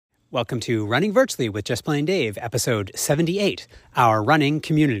Welcome to Running Virtually with Just Plain Dave, episode 78, Our Running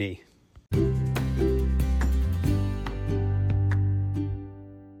Community.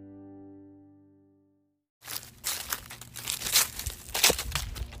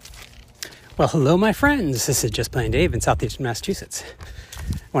 Well, hello, my friends. This is Just Plain Dave in southeastern Massachusetts.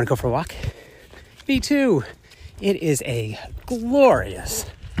 Want to go for a walk? Me too. It is a glorious,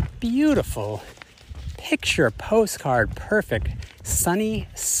 beautiful, picture postcard perfect sunny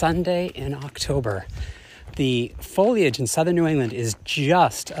Sunday in October. The foliage in southern New England is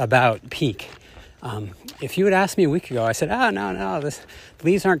just about peak. If you had asked me a week ago, I said, the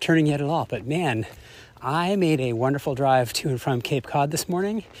leaves aren't turning yet at all. But man, I made a wonderful drive to and from Cape Cod this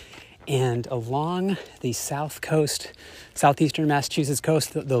morning, and along the south coast, southeastern Massachusetts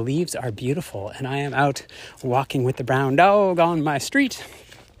coast, the leaves are beautiful. And I am out walking with the brown dog on my street.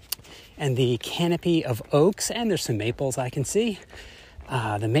 And the canopy of oaks, and there's some maples I can see.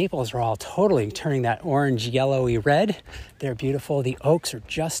 The maples are all totally turning that orange, yellowy red. They're beautiful. The oaks are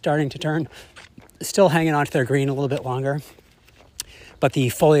just starting to turn, still hanging on to their green a little bit longer. But the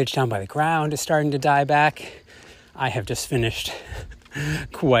foliage down by the ground is starting to die back. I have just finished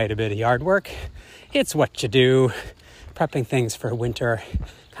quite a bit of yard work. It's what you do, prepping things for winter,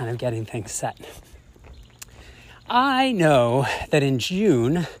 kind of getting things set. I know that in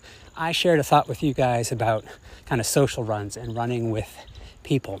June, I shared a thought with you guys about kind of social runs and running with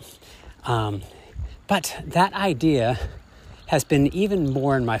people. But that idea has been even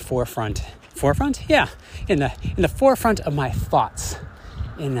more in my forefront. Forefront? Yeah. In the forefront of my thoughts.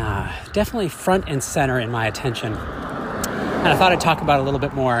 Definitely front and center in my attention. And I thought I'd talk about it a little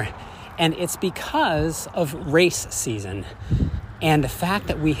bit more. And it's because of race season and the fact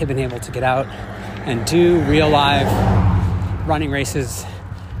that we have been able to get out and do real live running races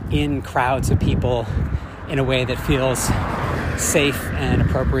in crowds of people in a way that feels safe and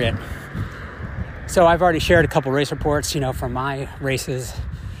appropriate. So I've already shared a couple race reports, from my races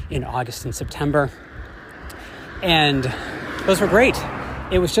in August and September. And those were great.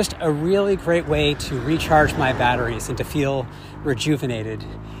 It was just a really great way to recharge my batteries and to feel rejuvenated.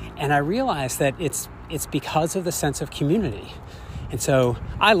 And I realized that it's because of the sense of community. And so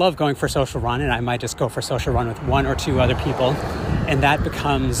I love going for a social run, and I might just go for a social run with one or two other people, and that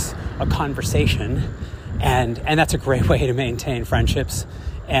becomes a conversation. And that's a great way to maintain friendships,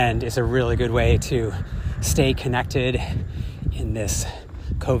 and is a really good way to stay connected in this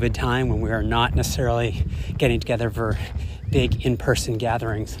COVID time when we are not necessarily getting together for big in-person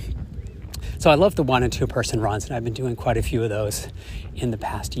gatherings. So I love the 1 and 2 person runs, and I've been doing quite a few of those in the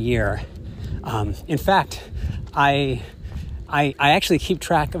past year. In fact, I actually keep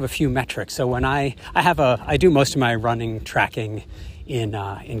track of a few metrics. So when I do most of my running tracking in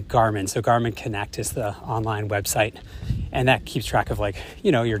Garmin. So Garmin Connect is the online website, and that keeps track of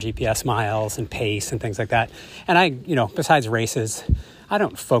your GPS miles and pace and things like that. And I, besides races, I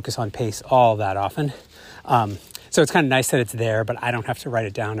don't focus on pace all that often. So it's kind of nice that it's there, but I don't have to write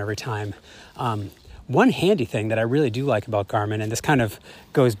it down every time. One handy thing that I really do like about Garmin, and this kind of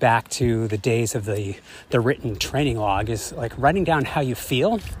goes back to the days of the written training log, is writing down how you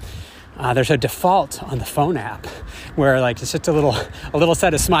feel. There's a default on the phone app where it's just a little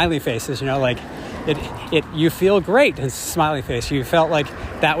set of smiley faces, you feel great. And smiley face. You felt like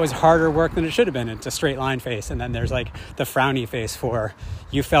that was harder work than it should have been. It's a straight line face. And then there's the frowny face for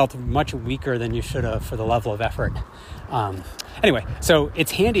you felt much weaker than you should have for the level of effort. Anyway, so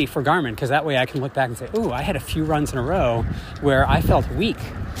it's handy for Garmin because that way I can look back and say, ooh, I had a few runs in a row where I felt weak.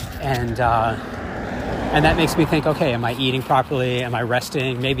 And that makes me think, okay, am I eating properly? Am I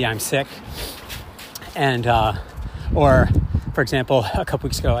resting? Maybe I'm sick. And, or for example, a couple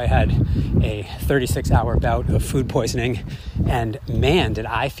weeks ago, I had a 36-hour bout of food poisoning, and man, did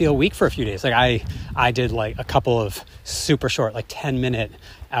I feel weak for a few days. I did a couple of super short, 10-minute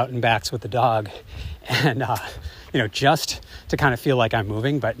out and backs with the dog, and, just to kind of feel like I'm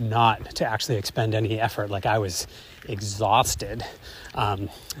moving, but not to actually expend any effort. I was exhausted. I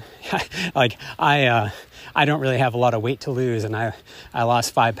don't really have a lot of weight to lose, and I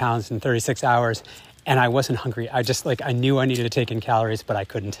lost 5 pounds in 36 hours, and I wasn't hungry. I just I knew I needed to take in calories, but I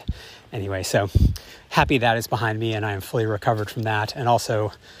couldn't. Anyway, so happy that is behind me, and I am fully recovered from that, and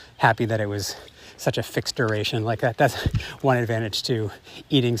also happy that it was such a fixed duration. That's one advantage to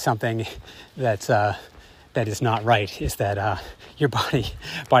eating something that is not right, is that your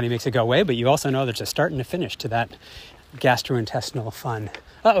body makes it go away, but you also know there's a start and a finish to that gastrointestinal fun.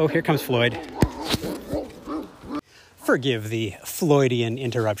 Uh-oh, here comes Floyd. Forgive the Floydian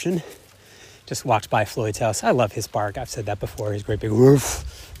interruption. Just walked by Floyd's house. I love his bark. I've said that before. He's a great big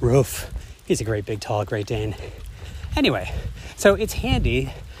roof. He's a great big, tall Great Dane. Anyway, so it's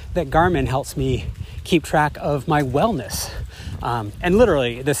handy that Garmin helps me keep track of my wellness. And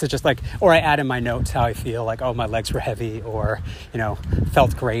literally, this is just like, or I add in my notes how I feel, like, oh, my legs were heavy, or,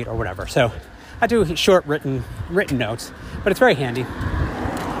 felt great, or whatever. So I do short written notes, but it's very handy.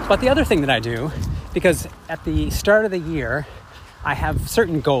 But the other thing that I do, because at the start of the year, I have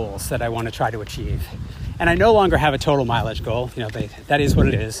certain goals that I want to try to achieve. And I no longer have a total mileage goal. That is what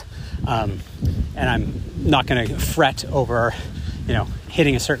it is. And I'm not going to fret over,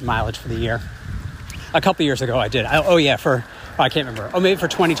 hitting a certain mileage for the year. A couple years ago I did. I can't remember. Oh, maybe for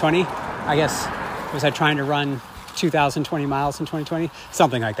 2020, I guess. Was I trying to run 2,020 miles in 2020?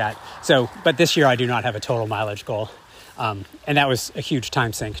 Something like that. So, but this year I do not have a total mileage goal. And that was a huge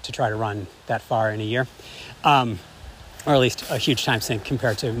time sink to try to run that far in a year. Or at least a huge time sink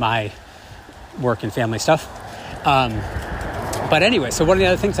compared to my work and family stuff. But anyway, so one of the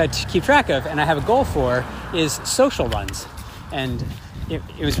other things I keep track of and I have a goal for is social runs. And it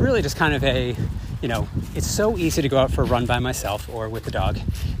was really just kind of it's so easy to go out for a run by myself or with the dog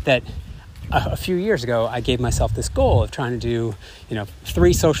that a few years ago, I gave myself this goal of trying to do,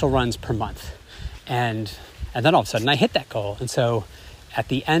 3 social runs per month. And then all of a sudden I hit that goal. And so at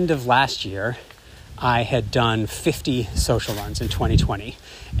the end of last year, I had done 50 social runs in 2020.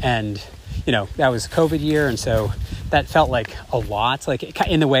 And, that was a COVID year. And so that felt like a lot, like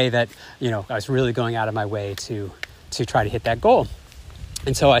in the way that, I was really going out of my way to try to hit that goal.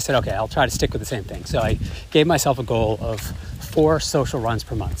 And so I said, okay, I'll try to stick with the same thing. So I gave myself a goal of 4 social runs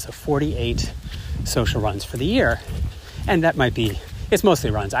per month. So 48 social runs for the year. And that it's mostly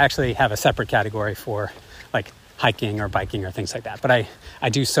runs. I actually have a separate category for like hiking or biking or things like that. But I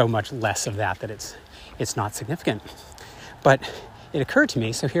do so much less of that it's not significant. But it occurred to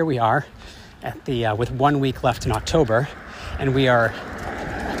me, so here we are at with 1 week left in October, and we are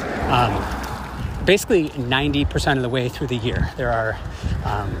basically 90% of the way through the year. There are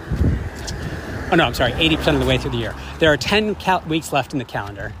 80% of the way through the year. There are 10 weeks left in the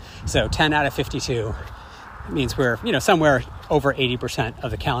calendar. So 10 out of 52 means we're, somewhere over 80%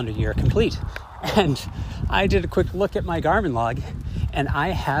 of the calendar year complete. And I did a quick look at my Garmin log, and I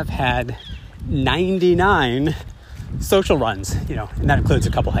have had 99 social runs, and that includes a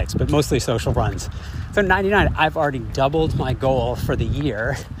couple hikes, but mostly social runs. So 99, I've already doubled my goal for the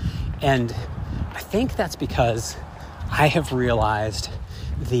year. And I think that's because I have realized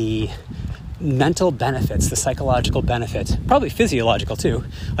the mental benefits, the psychological benefits, probably physiological too,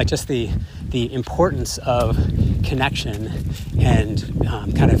 like just the importance of connection and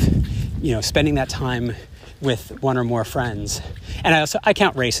spending that time with one or more friends. And I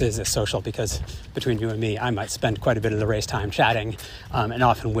count races as social because between you and me, I might spend quite a bit of the race time chatting, and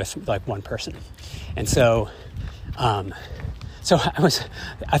often with like one person. And so I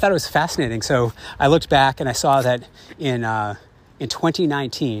thought it was fascinating. So I looked back and I saw that in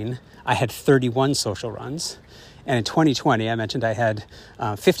 2019, I had 31 social runs. And in 2020, I mentioned I had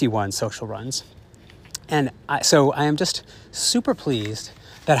 51 social runs. And so I am just super pleased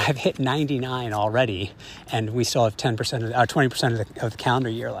that I've hit 99 already, and we still have 20% of the calendar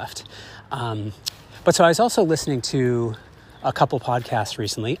year left. But so I was also listening to a couple podcasts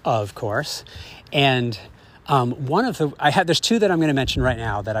recently, of course, and there's 2 that I'm going to mention right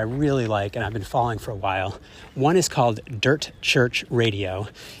now that I really like and I've been following for a while. One is called Dirt Church Radio,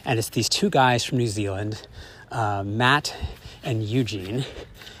 and it's these 2 guys from New Zealand, Matt and Eugene.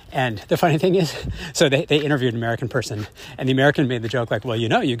 And the funny thing is, so they interviewed an American person, and the American made the joke like, well,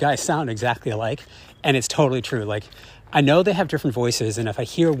 you guys sound exactly alike. And it's totally true. Like, I know they have different voices, and if I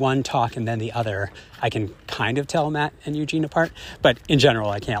hear one talk and then the other, I can kind of tell Matt and Eugene apart. But in general,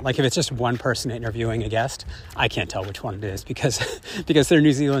 I can't. Like, if it's just one person interviewing a guest, I can't tell which one it is because their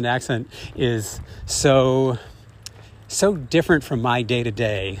New Zealand accent is so different from my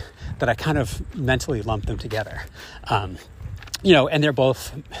day-to-day that I kind of mentally lump them together. And they're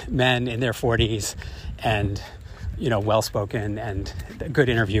both men in their 40s and, well-spoken and good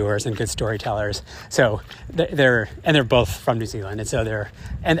interviewers and good storytellers. So they're both from New Zealand. And so they're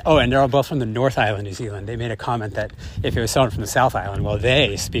all both from the North Island, New Zealand. They made a comment that if it was someone from the South Island, well,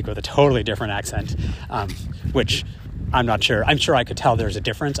 they speak with a totally different accent, which I'm not sure. I'm sure I could tell there's a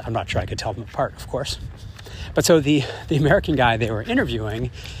difference. I'm not sure I could tell them apart, of course. But so the American guy they were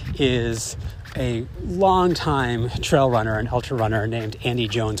interviewing is a longtime trail runner and ultra runner named Andy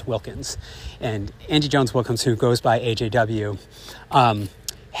Jones Wilkins. And Andy Jones Wilkins, who goes by AJW,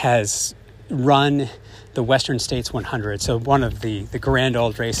 has run the Western States 100. So one of the grand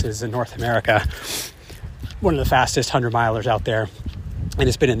old races in North America, one of the fastest 100-milers out there. And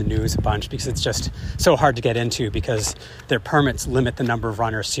it's been in the news a bunch because it's just so hard to get into because their permits limit the number of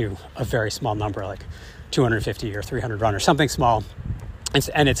runners to a very small number, like 250 or 300 runners, something small.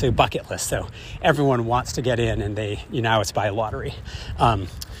 And it's a bucket list, so everyone wants to get in, and it's by lottery.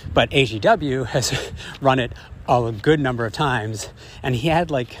 But AGW has run it a good number of times, and he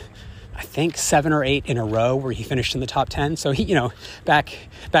had I think 7 or 8 in a row where he finished in the top 10. So he, back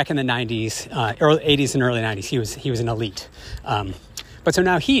in the 90s, early 80s and early 90s, he was an elite. But so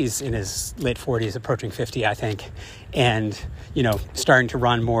now he's in his late 40s, approaching 50, I think, and starting to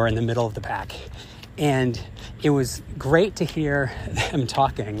run more in the middle of the pack. And it was great to hear them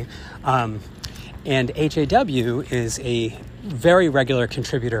talking. And AJW is a very regular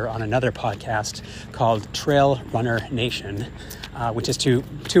contributor on another podcast called Trail Runner Nation, which is two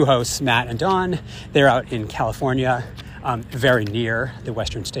hosts, Matt and Don. They're out in California, very near the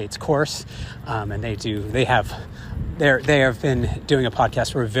Western States course, and they have been doing a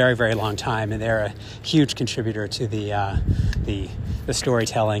podcast for a very, very long time, and they're a huge contributor to the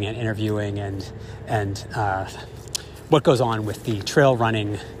storytelling and interviewing and what goes on with the trail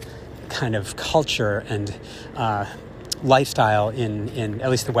running kind of culture and lifestyle in at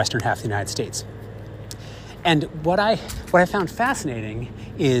least the western half of the United States. And what I found fascinating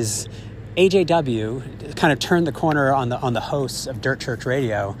is AJW kind of turned the corner on the hosts of Dirt Church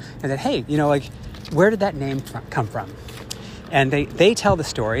Radio and said, hey, where did that name come from? And they tell the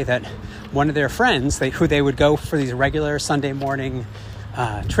story that one of their friends, who they would go for these regular Sunday morning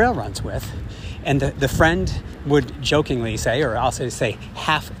trail runs with, and the friend would jokingly say, or I'll say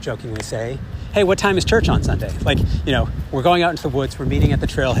half jokingly say, hey, what time is church on Sunday? We're going out into the woods, we're meeting at the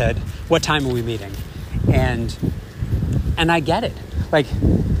trailhead, what time are we meeting? And I get it.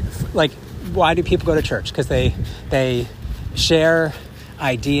 Why do people go to church? Because they share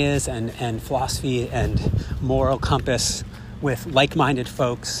ideas and philosophy and moral compass with like-minded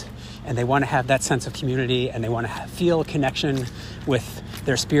folks, and they want to have that sense of community, and they want to feel a connection with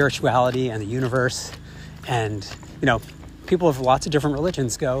their spirituality and the universe. And people of lots of different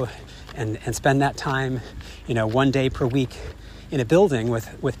religions go and spend that time, one day per week in a building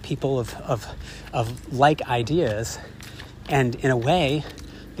with people of like ideas. And in a way,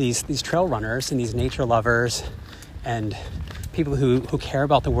 these trail runners and these nature lovers and people who care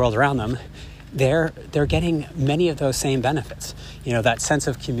about the world around them, they're getting many of those same benefits. That sense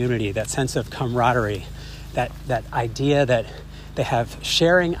of community, that sense of camaraderie, that idea that they have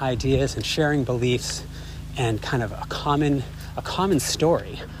sharing ideas and sharing beliefs and kind of a common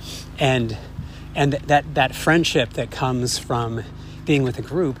story, and that friendship that comes from being with a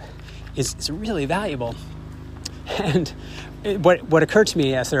group is really valuable. And what occurred to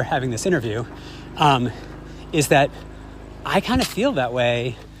me as they're having this interview is that I kind of feel that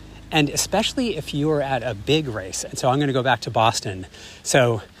way, and especially if you are at a big race. And so I'm going to go back to Boston.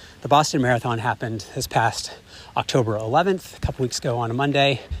 So the Boston Marathon happened this past October 11th, a couple weeks ago on a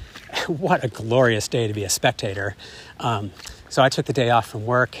Monday. What a glorious day to be a spectator. So I took the day off from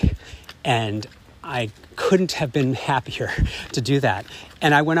work, and I couldn't have been happier to do that.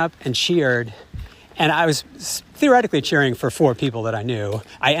 And I went up and cheered, and I was theoretically cheering for 4 people that I knew.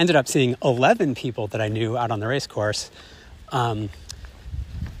 I ended up seeing 11 people that I knew out on the race course.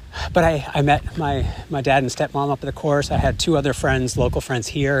 But I met my dad and stepmom up at the course. I had 2 other friends, local friends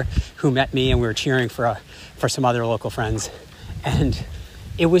here, who met me, and we were cheering for some other local friends. And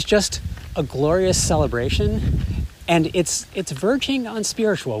it was just a glorious celebration. And it's verging on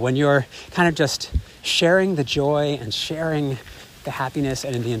spiritual when you're kind of just sharing the joy and sharing the happiness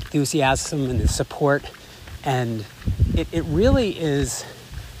and the enthusiasm and the support. And it really is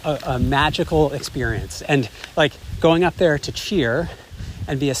a magical experience. And going up there to cheer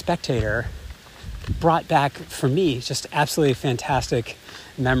and be a spectator brought back, for me, just absolutely fantastic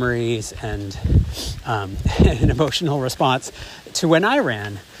memories and an emotional response to when I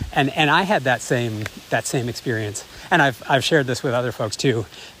ran. And I had that same experience. And I've shared this with other folks too,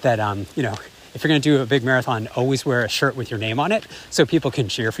 that if you're going to do a big marathon, always wear a shirt with your name on it so people can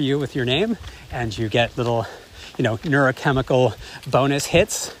cheer for you with your name, and you get little neurochemical bonus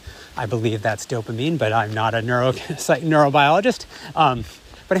hits. I believe that's dopamine, but I'm not a neurobiologist.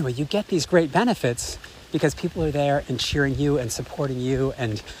 But anyway, you get these great benefits because people are there and cheering you and supporting you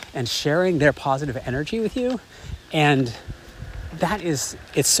and sharing their positive energy with you. And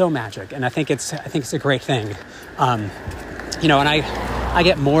it's so magic. And I think it's a great thing. And I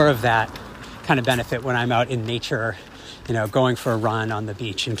get more of that kind of benefit when I'm out in nature, going for a run on the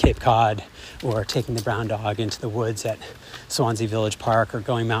beach in Cape Cod, or taking the brown dog into the woods at Swansea Village Park, or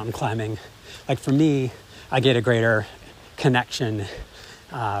going mountain climbing. For me, I get a greater connection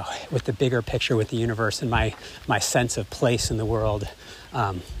with the bigger picture, with the universe, and my sense of place in the world.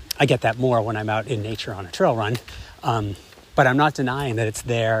 I get that more when I'm out in nature on a trail run. But I'm not denying that it's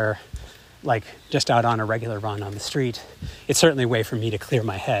there like just out on a regular run on the street, it's certainly a way for me to clear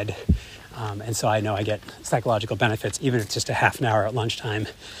my head. And so I know I get psychological benefits, even if it's just a half an hour at lunchtime,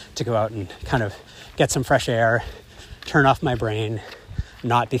 to go out and kind of get some fresh air, turn off my brain,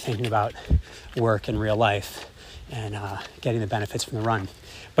 not be thinking about work and real life, and getting the benefits from the run.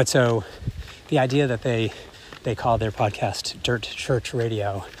 But so the idea that they called their podcast Dirt Church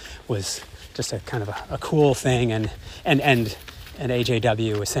Radio was just a kind of a cool thing. And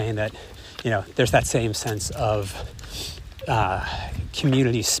AJW was saying that, there's that same sense of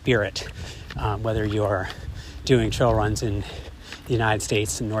community spirit, whether you're doing trail runs in the United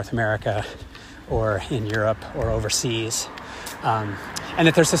States and North America or in Europe or overseas, and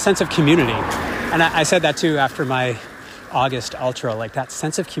that there's a sense of community. And I said that too after my August ultra, like that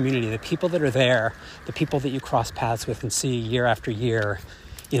sense of community, the people that are there, the people that you cross paths with and see year after year,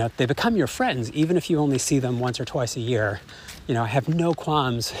 they become your friends, even if you only see them once or twice a year. I have no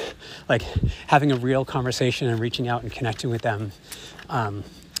qualms like having a real conversation and reaching out and connecting with them. And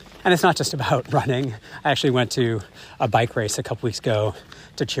it's not just about running. I actually went to a bike race a couple weeks ago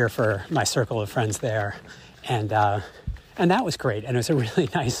to cheer for my circle of friends there. And that was great. And it was a really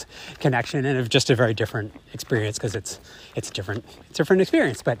nice connection, and it was just a very different experience because it's a different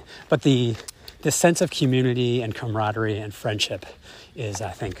experience. But the sense of community and camaraderie and friendship is,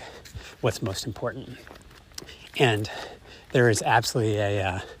 I think, what's most important. And there is absolutely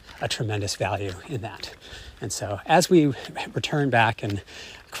a tremendous value in that. And so as we return back and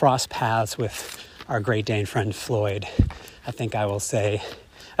cross paths with our Great Dane friend Floyd, I think I will say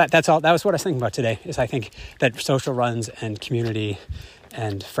that's all. That was what I was thinking about today, is I think that social runs and community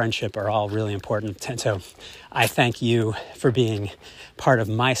and friendship are all really important. And so I thank you for being part of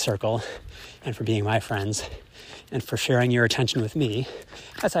my circle and for being my friends and for sharing your attention with me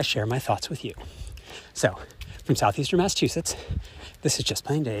as I share my thoughts with you. So from southeastern Massachusetts, this is Just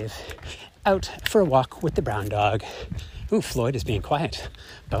Plain Dave, out for a walk with the brown dog. Ooh, Floyd is being quiet.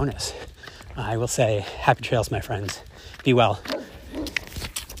 Bonus. I will say, happy trails, my friends. Be well.